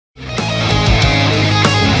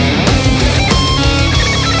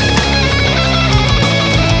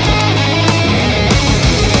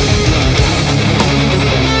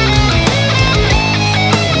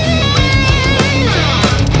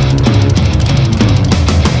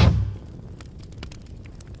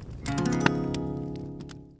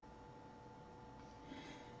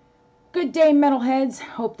Good day, metalheads.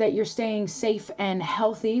 Hope that you're staying safe and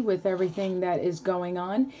healthy with everything that is going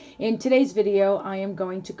on. In today's video, I am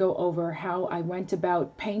going to go over how I went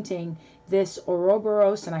about painting this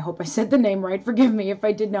Ouroboros, and I hope I said the name right, forgive me if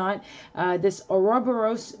I did not, this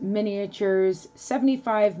Ouroboros Miniatures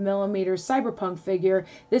 75mm cyberpunk figure.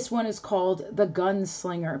 This one is called the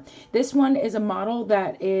Gunslinger. This one is a model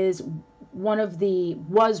that was one of the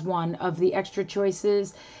extra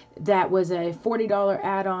choices that was a $40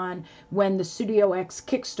 add-on when the Studio X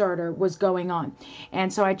Kickstarter was going on.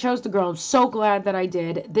 And so I chose the girl. I'm so glad that I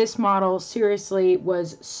did. This model seriously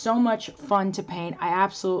was so much fun to paint. I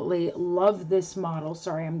absolutely love this model.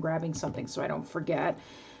 Sorry, I'm grabbing something so I don't forget.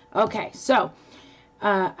 Okay, so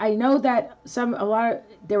I know that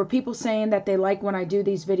there were people saying that they like when I do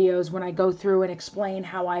these videos, when I go through and explain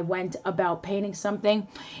how I went about painting something.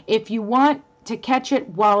 If you want to catch it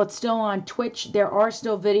while it's still on Twitch, there are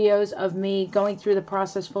still videos of me going through the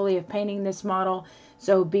process fully of painting this model.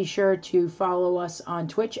 So be sure to follow us on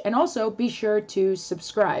Twitch, and also be sure to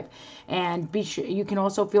subscribe. And be sure you can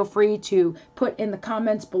also feel free to put in the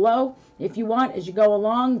comments below if you want as you go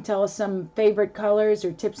along. Tell us some favorite colors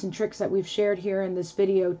or tips and tricks that we've shared here in this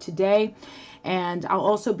video today. And I'll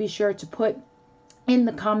also be sure to put in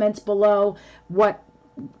the comments below what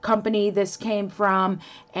company this came from,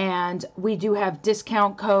 and we do have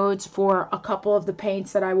discount codes for a couple of the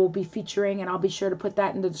paints that I will be featuring, and I'll be sure to put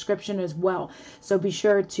that in the description as well, so be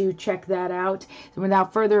sure to check that out. And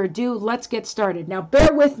without further ado, let's get started. Now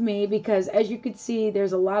bear with me, because as you can see,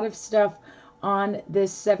 there's a lot of stuff on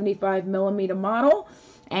this 75mm model,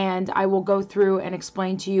 and I will go through and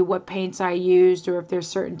explain to you what paints I used, or if there's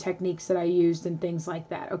certain techniques that I used and things like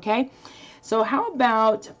that. Okay, so how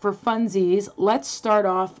about, for funsies, let's start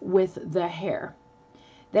off with the hair.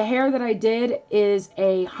 The hair that I did is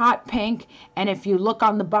a hot pink, and if you look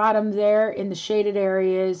on the bottom there in the shaded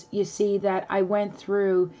areas, you see that I went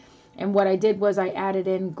through, and what I did was I added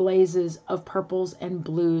in glazes of purples and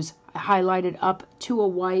blues. I highlighted up to a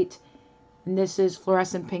white, and this is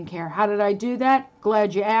fluorescent pink hair. How did I do that?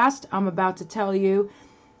 Glad you asked. I'm about to tell you.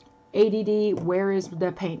 ADD, where is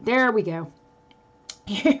the paint? There we go.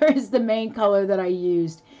 Here is the main color that I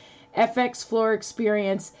used. FX Floor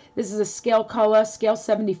Experience. This is a scale color, scale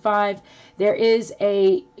 75. There is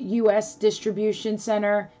a U.S. distribution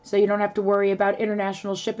center, so you don't have to worry about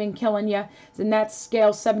international shipping killing you. And that's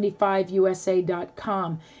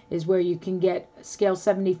scale75usa.com is where you can get scale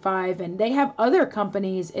 75. And they have other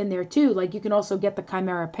companies in there too. Like, you can also get the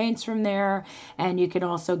Chimera paints from there, and you can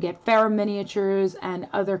also get Farrah Miniatures and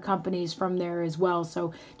other companies from there as well.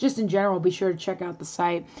 So just in general, be sure to check out the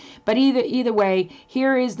site. But either way,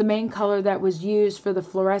 here is the main color that was used for the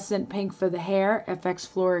fluorescent pink for the hair, FX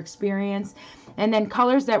Floor Experience. And then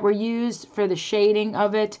colors that were used for the shading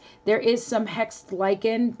of it, there is some hexed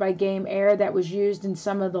lichen by Game Air that was used in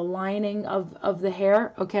some of the lining of the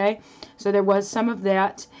hair. Okay, so there was some of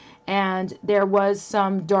that, and there was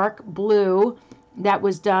some dark blue that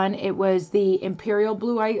was done. It was the Imperial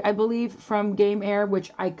Blue, I believe, from Game Air, which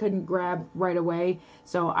I couldn't grab right away,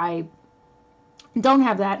 so I don't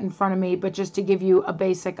have that in front of me, but just to give you a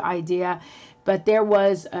basic idea. But there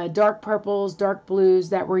was dark purples, dark blues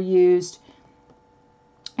that were used.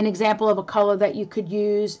 An example of a color that you could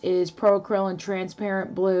use is Pro-Acryl and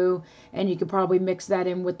Transparent Blue, and you could probably mix that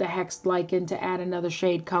in with the Hexed Lichen to add another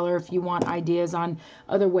shade color if you want ideas on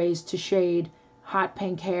other ways to shade hot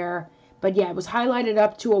pink hair. But yeah, it was highlighted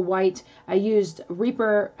up to a white. I used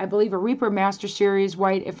Reaper, I believe a Reaper Master Series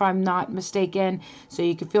white, if I'm not mistaken, so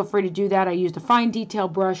you can feel free to do that. I used a fine detail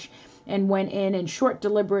brush and went in short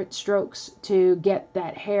deliberate strokes to get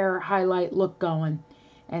that hair highlight look going.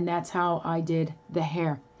 And that's how I did the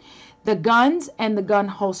hair. The guns and the gun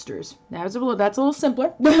holsters. That's a little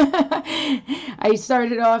simpler. I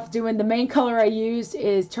started off doing, the main color I used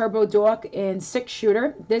is Turbodork in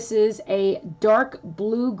 6-shooter. This is a dark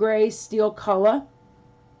blue-gray steel color.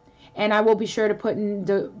 And I will be sure to put in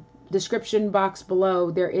the description box below,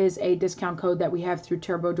 there is a discount code that we have through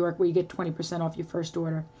Turbodork where you get 20% off your first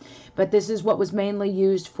order. But this is what was mainly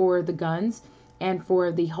used for the guns and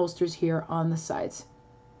for the holsters here on the sides.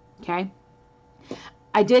 Okay,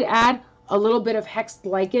 I did add a little bit of hexed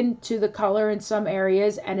lichen to the color in some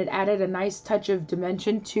areas, and it added a nice touch of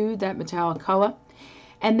dimension to that metallic color.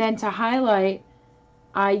 And then to highlight,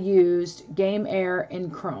 I used Game Air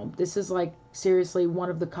in Chrome. This is like seriously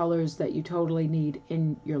one of the colors that you totally need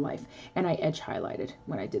in your life. And I edge highlighted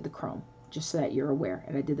when I did the Chrome, just so that you're aware.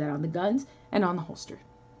 And I did that on the guns and on the holster.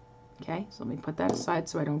 Okay, so let me put that aside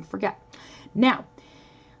so I don't forget. Now,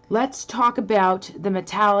 let's talk about the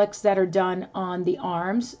metallics that are done on the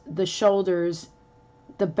arms, the shoulders,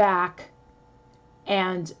 the back,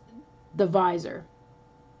 and the visor.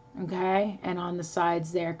 Okay, and on the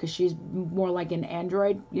sides there, because she's more like an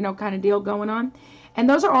android, you know, kind of deal going on. And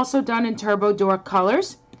those are also done in Turbodork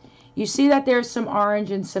colors. You see that there's some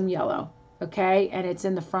orange and some yellow, okay, and it's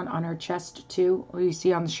in the front on her chest too, or you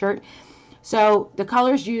see on the shirt. So the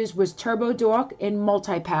colors used was Turbodork in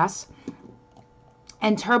Multipass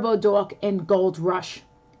and Turbodork in Gold Rush.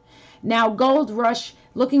 Now Gold Rush,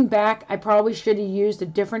 looking back, I probably should have used a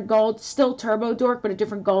different gold, still Turbodork, but a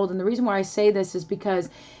different gold. And the reason why I say this is because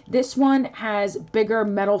this one has bigger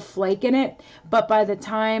metal flake in it, but by the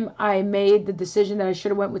time I made the decision that I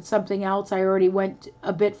should have went with something else, I already went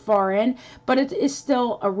a bit far in. But it is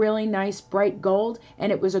still a really nice bright gold,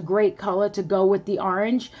 and it was a great color to go with the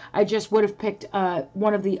orange. I just would have picked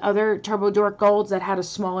one of the other Turbodork golds that had a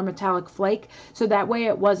smaller metallic flake, so that way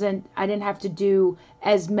I didn't have to do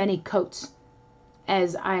as many coats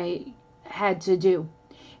as I had to do,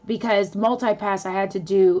 because Multipass I had to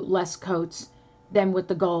do less coats than with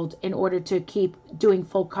the gold in order to keep doing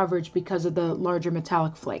full coverage because of the larger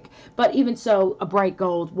metallic flake. But even so, a bright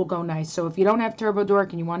gold will go nice. So if you don't have Turbodork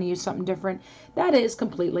and you want to use something different, that is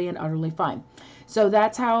completely and utterly fine. So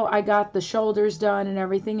that's how I got the shoulders done and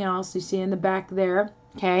everything else. You see in the back there,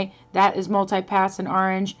 okay, that is Multipass in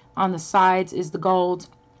orange. On the sides is the gold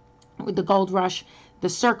with the Gold Rush. The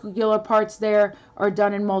circular parts there are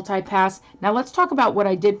done in Multipass. Now let's talk about what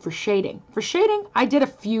I did for shading. For shading, I did a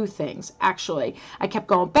few things, actually. I kept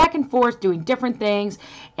going back and forth, doing different things,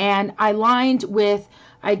 and I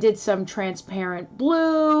did some transparent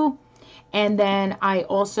blue, and then I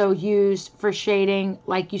also used for shading,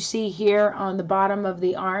 like you see here on the bottom of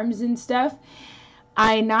the arms and stuff,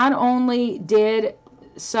 I not only did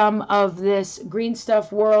some of this Green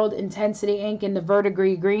Stuff World Intensity ink in the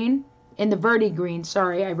verdigris green,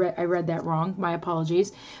 sorry, I read that wrong, my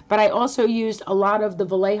apologies. But I also used a lot of the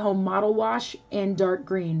Vallejo Model Wash in dark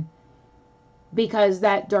green, because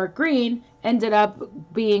that dark green ended up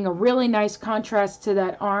being a really nice contrast to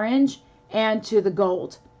that orange and to the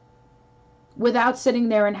gold, without sitting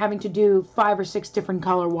there and having to do 5 or 6 different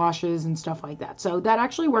color washes and stuff like that. So that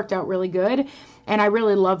actually worked out really good, and I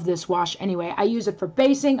really love this wash anyway. I use it for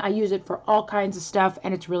basing, I use it for all kinds of stuff,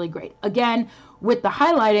 and it's really great. Again, with the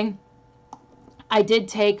highlighting, I did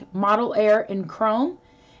take Model Air in Chrome,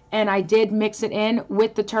 and I did mix it in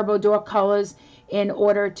with the Turbodork colors in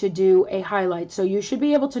order to do a highlight. So you should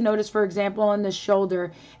be able to notice, for example, on this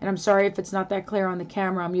shoulder, and I'm sorry if it's not that clear on the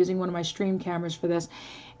camera, I'm using one of my stream cameras for this,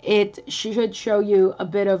 it should show you a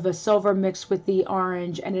bit of a silver mixed with the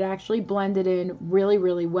orange, and it actually blended in really,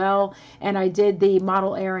 really well. And I did the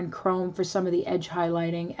Model Air in Chrome for some of the edge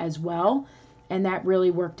highlighting as well, and that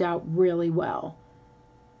really worked out really well.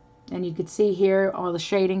 And you could see here all the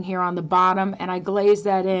shading here on the bottom, and I glazed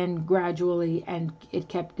that in gradually, and it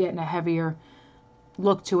kept getting a heavier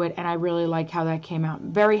look to it, and I really like how that came out.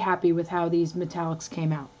 I'm very happy with how these metallics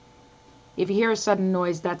came out. If you hear a sudden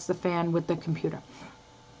noise, that's the fan with the computer.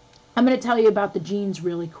 I'm going to tell you about the jeans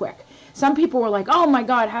really quick. Some people were like, oh my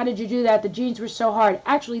god, how did you do that? The jeans were so hard.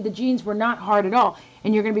 Actually, the jeans were not hard at all,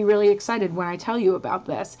 and you're going to be really excited when I tell you about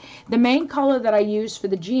this. The main color that I used for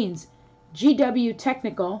the jeans, GW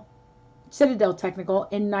Technical, Citadel Technical,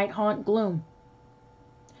 in Night Haunt Gloom.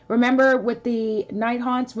 Remember with the Night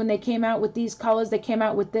Haunts, when they came out with these colors, they came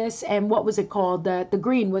out with this, and what was it called? The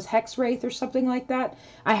green was Hex Wraith or something like that.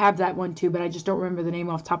 I have that one too, but I just don't remember the name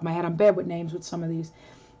off the top of my head. I'm bad with names with some of these.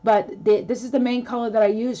 But this is the main color that I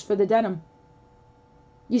used for the denim.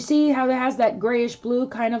 You see how it has that grayish blue,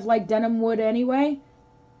 kind of like denim would anyway?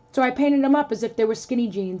 So I painted them up as if they were skinny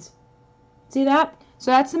jeans. See that? So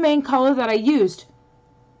that's the main color that I used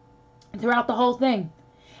throughout the whole thing.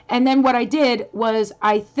 And then what I did was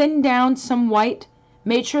I thinned down some white,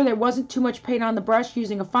 made sure there wasn't too much paint on the brush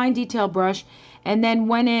using a fine detail brush, and then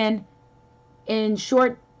went in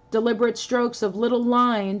short deliberate strokes of little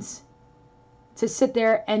lines to sit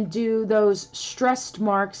there and do those stressed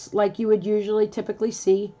marks like you would usually typically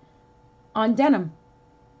see on denim.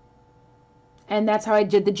 And that's how I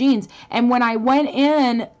did the jeans. And when I went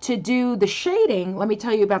in to do the shading, let me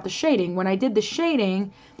tell you about the shading. When I did the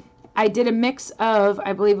shading, I did a mix of,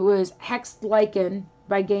 I believe it was Hexed Lichen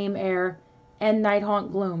by Game Air and Night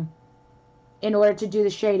Haunt Gloom in order to do the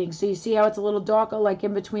shading. So you see how it's a little darker, like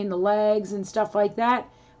in between the legs and stuff like that?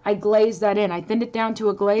 I glazed that in. I thinned it down to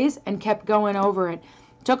a glaze and kept going over it.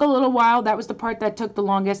 Took a little while. That was the part that took the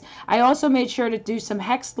longest. I also made sure to do some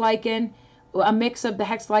Hexed Lichen, a mix of the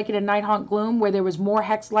Hexed Lichen and Night Haunt Gloom, where there was more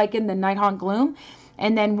Hexed Lichen than Night Haunt Gloom,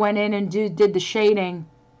 and then went in and did the shading,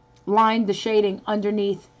 lined the shading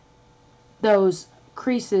underneath those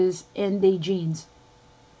creases in the jeans,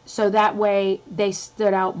 so that way they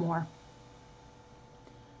stood out more.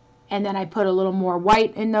 and then I put a little more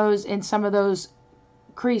white in some of those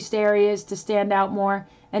creased areas to stand out more,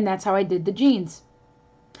 and that's how I did the jeans.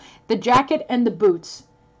 The jacket and the boots.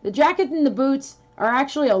 The jacket and the boots are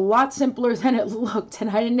actually a lot simpler than it looked, and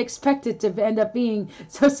I didn't expect it to end up being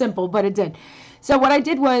so simple, but it did. So what I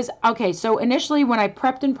did was, okay, so initially when I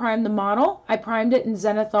prepped and primed the model, I primed it in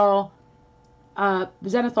zenithal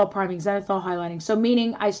priming, zenithal highlighting. So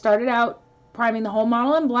meaning I started out priming the whole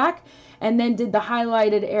model in black, and then did the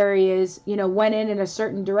highlighted areas, you know, went in a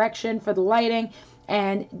certain direction for the lighting,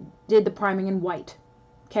 and did the priming in white.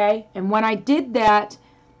 Okay, and when I did that,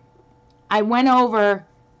 I went over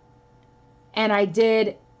and I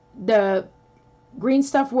did the Green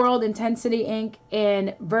Stuff World Intensity ink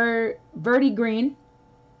in Verdi Green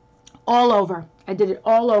all over. I did it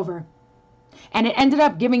all over. And it ended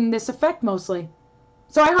up giving this effect mostly.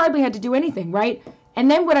 So I hardly had to do anything, right?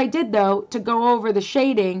 And then what I did, though, to go over the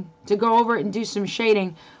shading, to go over it and do some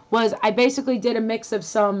shading, was I basically did a mix of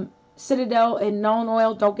some Citadel and Nuln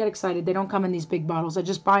Oil. Don't get excited. They don't come in these big bottles. I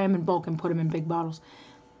just buy them in bulk and put them in big bottles.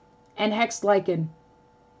 And Hexed Lichen,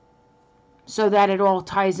 so that it all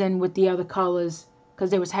ties in with the other colors, because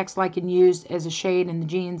there was Hexed Lichen used as a shade in the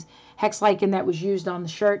jeans. Hexed Lichen that was used on the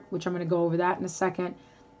shirt, which I'm going to go over that in a second.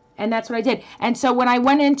 And that's what I did. And so when I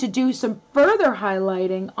went in to do some further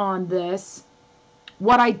highlighting on this,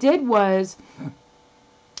 what I did was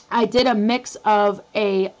I did a mix of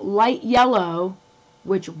a light yellow,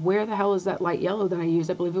 which, where the hell is that light yellow that I used?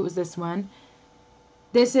 I believe it was this one.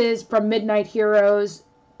 This is from Midnight Heroes,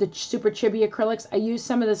 the Super Chibi acrylics. I used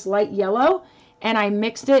some of this light yellow, and I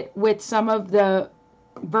mixed it with some of the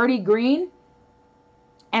Verdi Green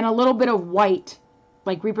and a little bit of white,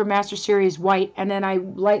 like Reaper Master Series white, and then I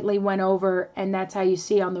lightly went over, and that's how you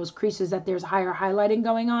see on those creases that there's higher highlighting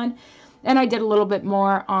going on. And I did a little bit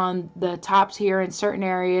more on the tops here in certain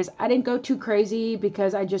areas. I didn't go too crazy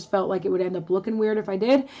because I just felt like it would end up looking weird if I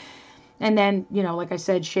did. And then, you know, like I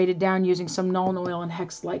said, shaded down using some Nuln Oil and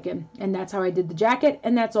Hexed Lichen. And that's how I did the jacket,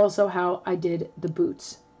 and that's also how I did the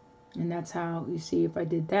boots. And that's how you see if I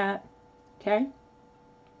did that. Okay?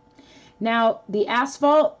 Now, the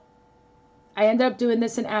asphalt, I ended up doing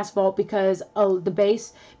this in asphalt because the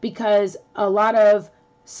base, because a lot of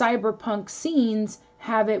cyberpunk scenes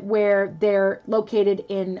have it where they're located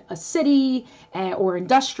in a city or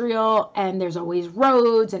industrial, and there's always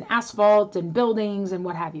roads and asphalt and buildings and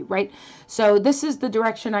what have you, right? So this is the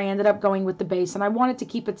direction I ended up going with the base, and I wanted to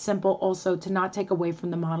keep it simple also to not take away from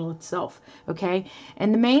the model itself, okay?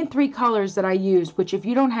 And the main three colors that I used, which if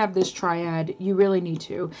you don't have this triad, you really need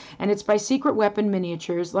to, and it's by Secret Weapon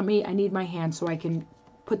Miniatures. I need my hand so I can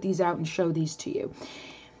put these out and show these to you.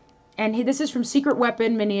 And this is from Secret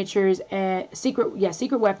Weapon Miniatures,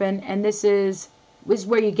 Secret Weapon, and this is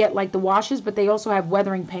where you get like the washes, but they also have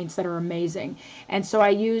weathering paints that are amazing. And so I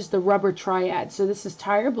use the rubber triad. So this is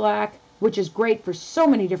Tire Black, which is great for so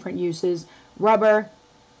many different uses, rubber,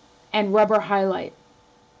 and rubber highlight.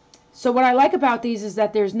 So what I like about these is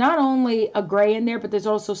that there's not only a gray in there, but there's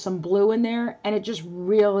also some blue in there, and it just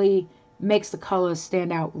really makes the colors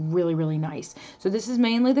stand out really, really nice. So this is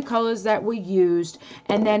mainly the colors that we used.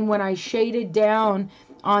 And then when I shaded down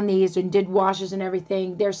on these and did washes and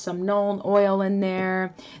everything, there's some Nuln Oil in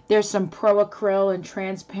there. There's some Pro Acryl and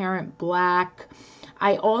transparent black.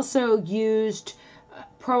 I also used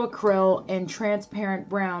Pro Acryl and transparent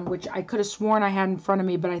brown, which I could have sworn I had in front of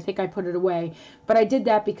me, but I think I put it away. But I did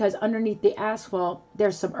that because underneath the asphalt,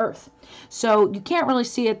 there's some earth. So you can't really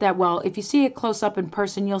see it that well. If you see it close up in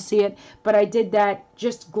person, you'll see it. But I did that,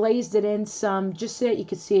 just glazed it in some, just so that you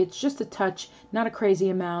could see it's just a touch, not a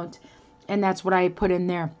crazy amount. And that's what I put in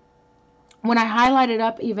there. When I highlighted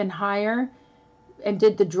up even higher and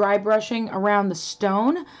did the dry brushing around the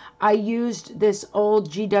stone, I used this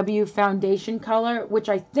old GW foundation color, which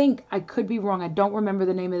I think, I could be wrong, I don't remember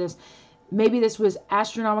the name of this. Maybe this was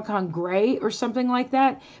Astronomicon Gray or something like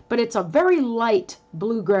that, but it's a very light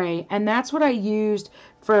blue-gray, and that's what I used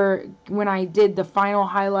for when I did the final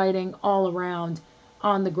highlighting all around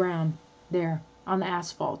on the ground there, on the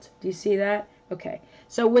asphalt. Do you see that? Okay.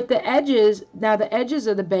 So with the edges, now the edges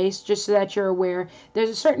of the base, just so that you're aware, there's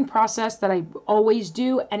a certain process that I always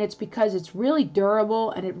do, and it's because it's really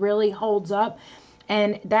durable and it really holds up,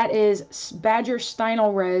 and that is Badger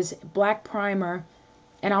Stynylrez Black Primer,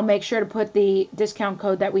 and I'll make sure to put the discount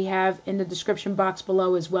code that we have in the description box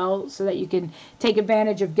below as well, so that you can take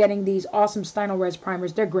advantage of getting these awesome Stynylrez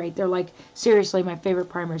primers. They're great. They're like, seriously, my favorite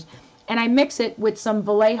primers. And I mix it with some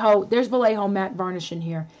Vallejo. There's Vallejo matte varnish in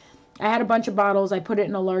here. I had a bunch of bottles. I put it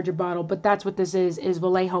in a larger bottle, but that's what this is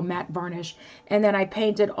Vallejo matte varnish. And then I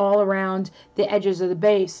painted all around the edges of the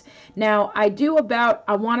base. Now, I do about,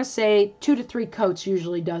 I want to say 2 to 3 coats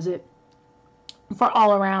usually does it for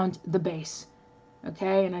all around the base.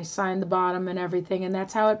 Okay, and I signed the bottom and everything, and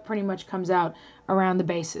that's how it pretty much comes out around the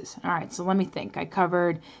bases. All right, so let me think. I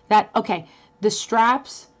covered that. Okay, the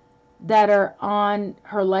straps that are on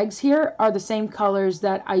her legs here are the same colors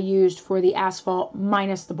that I used for the asphalt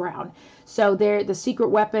minus the brown. So there, the secret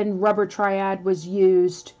weapon rubber triad was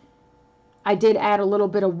used. I did add a little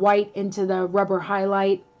bit of white into the rubber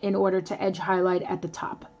highlight in order to edge highlight at the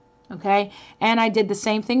top. Okay, and I did the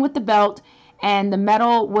same thing with the belt. And the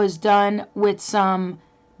metal was done with some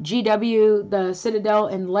GW, the Citadel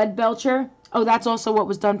and Lead Belcher. Oh, that's also what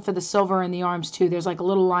was done for the silver in the arms too. There's like a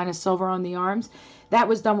little line of silver on the arms. That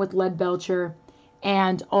was done with Lead Belcher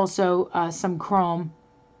and also some chrome.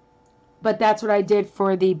 But that's what I did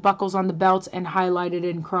for the buckles on the belts and highlighted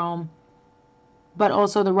in chrome. But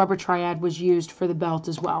also the rubber triad was used for the belt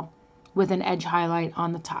as well with an edge highlight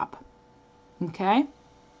on the top. Okay.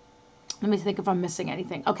 Let me think if I'm missing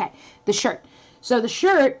anything. Okay, the shirt. So the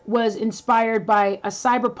shirt was inspired by a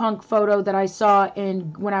cyberpunk photo that I saw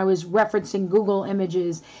when I was referencing Google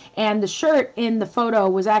Images. And the shirt in the photo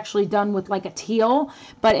was actually done with like a teal.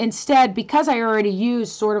 But instead, because I already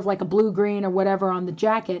used sort of like a blue-green or whatever on the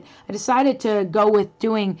jacket, I decided to go with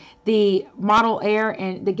doing the model air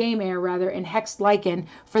and the game air rather in hexed lichen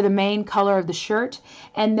for the main color of the shirt.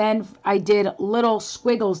 And then I did little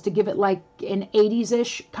squiggles to give it like an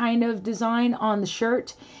 80s-ish kind of design on the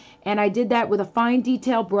shirt. And I did that with a fine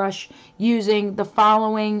detail brush using the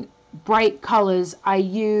following bright colors. I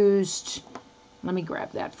used, let me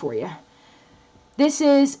grab that for you. This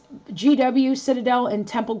is GW Citadel and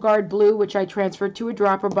Temple Guard Blue, which I transferred to a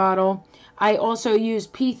dropper bottle. I also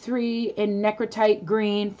used P3 in Necrotite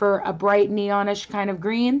Green for a bright neonish kind of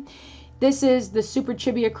green. This is the Super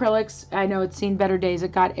Chibi acrylics. I know it's seen better days.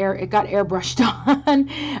 It got airbrushed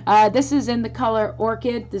on. This is in the color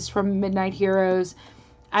Orchid. This is from Midnight Heroes.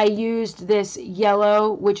 I used this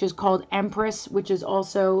yellow, which is called Empress, which is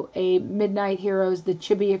also a Midnight Heroes, the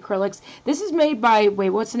Chibi acrylics. This is made by,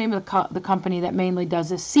 wait, what's the name of the company that mainly does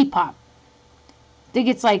this? C-Pop. I think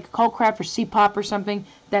it's like Coldcraft or C-Pop or something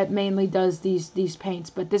that mainly does these paints.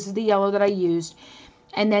 But this is the yellow that I used.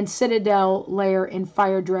 And then Citadel layer in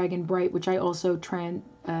Fire Dragon Bright, which I also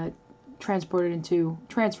transferred into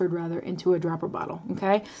a dropper bottle.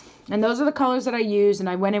 Okay, and those are the colors that I used, and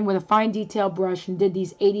I went in with a fine detail brush and did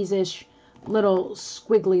these 80s-ish little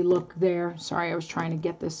squiggly look there. Sorry, I was trying to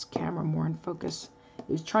get this camera more in focus.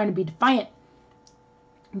 It was trying to be defiant.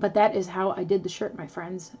 But that is how I did the shirt, my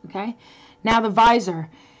friends. Okay, now the visor.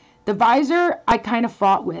 The visor I kind of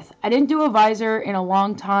fought with. I didn't do a visor in a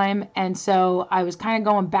long time, and so I was kind of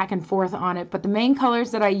going back and forth on it. But the main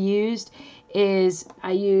colors that I used is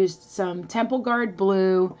I used some Temple Guard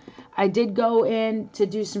Blue. I did go in to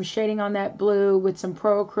do some shading on that blue with some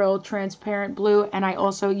Pro Acryl transparent blue, and I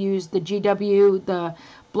also used the GW, the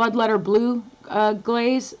Bloodletter Blue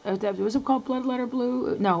glaze. Was it called Bloodletter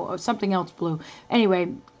Blue? No, something else blue.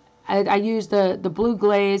 Anyway, I used the blue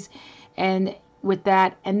glaze and with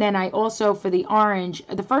that, and then I also, for the orange,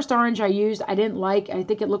 the first orange I used I didn't like. I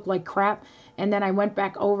think it looked like crap. And then I went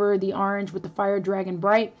back over the orange with the Fire Dragon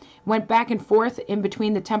Bright. Went back and forth in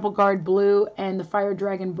between the Temple Guard Blue and the Fire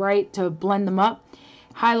Dragon Bright to blend them up.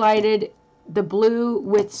 Highlighted the blue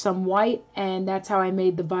with some white, and that's how I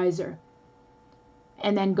made the visor.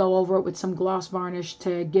 And then go over it with some gloss varnish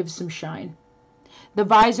to give some shine. The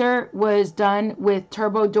visor was done with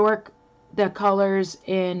Turbodork, the colors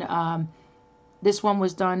in, this one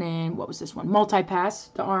was done in, what was this one?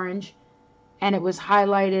 Multipass, the orange. And it was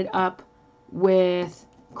highlighted up with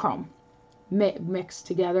chrome mixed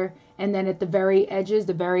together, and then at the very edges,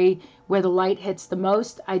 where the light hits the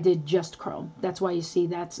most, I did just chrome. That's why you see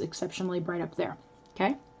that's exceptionally bright up there.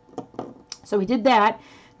 Okay, so we did that.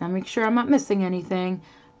 Now make sure I'm not missing anything.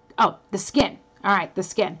 Oh, the skin. All right, the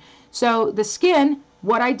skin. So the skin,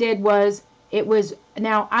 what I did was,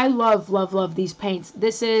 now I love these paints.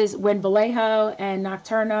 This is when Vallejo and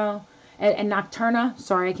Nocturna,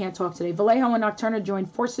 sorry, I can't talk today. Vallejo and Nocturna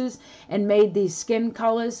joined forces and made these skin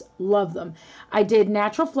colors. Love them. I did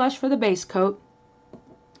natural flesh for the base coat.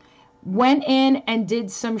 Went in and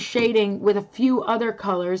did some shading with a few other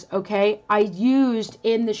colors, okay? I used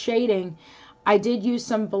in the shading, I did use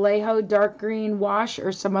some Vallejo dark green wash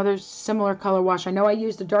or some other similar color wash. I know I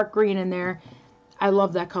used a dark green in there. I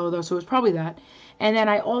love that color though, so it was probably that. And then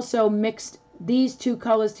I also mixed these two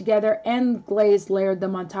colors together and glazed layered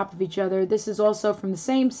them on top of each other. This is also from the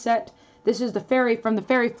same set. This is from the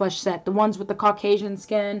Fairy Flesh set, the ones with the Caucasian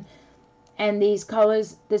skin. And these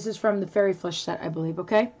colors, this is from the Fairy Flush set, I believe,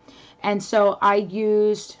 okay? And so I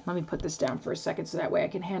used, let me put this down for a second so that way I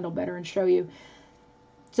can handle better and show you.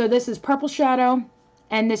 So this is Purple Shadow,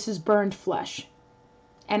 and this is Burned Flesh.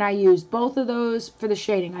 And I used both of those for the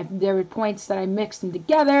shading. There were points that I mixed them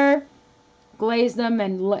together, glazed them,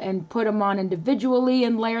 and put them on individually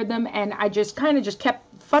and layered them. And I just kind of just kept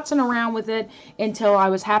futzing around with it until I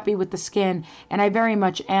was happy with the skin. And I very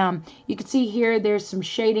much am. You can see here there's some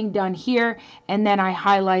shading done here, and then I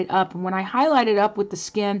highlight up. And when I highlighted up with the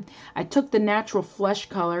skin, I took the natural flesh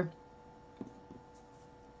color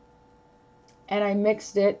and I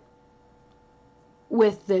mixed it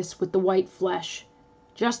with this, with the white flesh.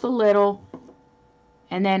 Just a little,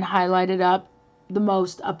 and then highlighted up the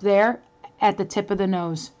most up there at the tip of the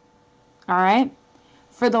nose. Alright?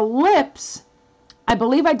 For the lips, I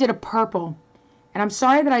believe I did a purple. And I'm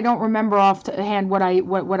sorry that I don't remember offhand what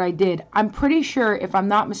I did. I'm pretty sure, if I'm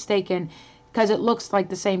not mistaken, because it looks like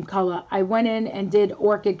the same color, I went in and did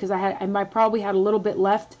Orchid because I probably had a little bit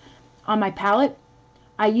left on my palette.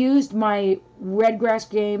 I used my Redgrass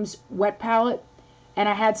Games wet palette, and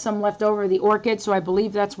I had some left over, the Orchid, so I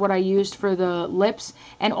believe that's what I used for the lips,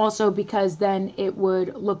 and also because then it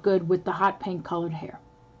would look good with the hot pink colored hair.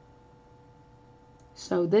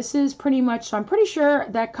 So this is pretty much, so I'm pretty sure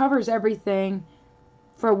that covers everything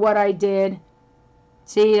for what I did.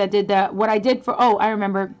 See, I did that, what I did for, oh, I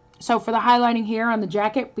remember. So for the highlighting here on the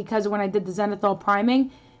jacket, because when I did the zenithal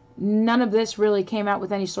priming, none of this really came out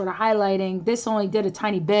with any sort of highlighting. This only did a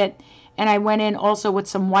tiny bit, and I went in also with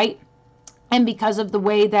some white. And because of the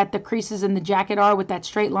way that the creases in the jacket are with that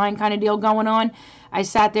straight line kind of deal going on, I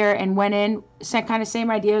sat there and went in, kind of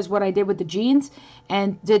same idea as what I did with the jeans,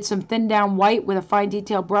 and did some thin down white with a fine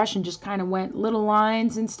detail brush and just kind of went little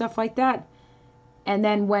lines and stuff like that. And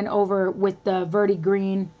then went over with the Verdi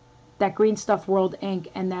Green, that Green Stuff World ink,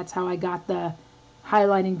 and that's how I got the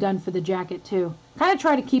highlighting done for the jacket too. Kind of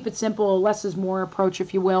try to keep it simple, less is more approach,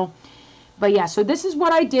 if you will. But yeah, so this is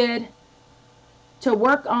what I did to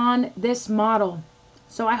work on this model.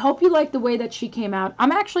 So I hope you like the way that she came out.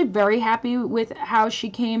 I'm actually very happy with how she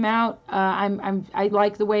came out. I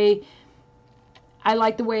like the way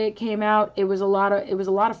it came out. It was a lot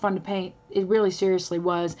of fun to paint. It really seriously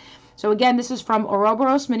was. So again, this is from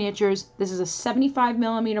Ouroboros Miniatures. This is a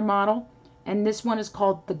 75mm model, and this one is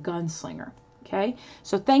called the Gunslinger. Okay,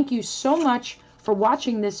 so thank you so much for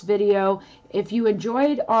watching this video. If you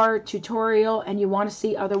enjoyed our tutorial and you want to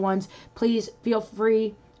see other ones, please feel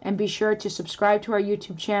free and be sure to subscribe to our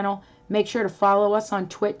YouTube channel. Make sure to follow us on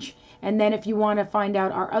Twitch. And then if you want to find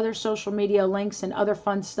out our other social media links and other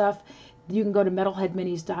fun stuff, you can go to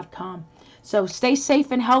metalheadminis.com. So stay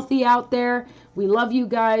safe and healthy out there. We love you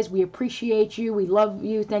guys. We appreciate you. We love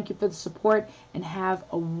you. Thank you for the support, and have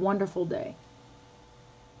a wonderful day.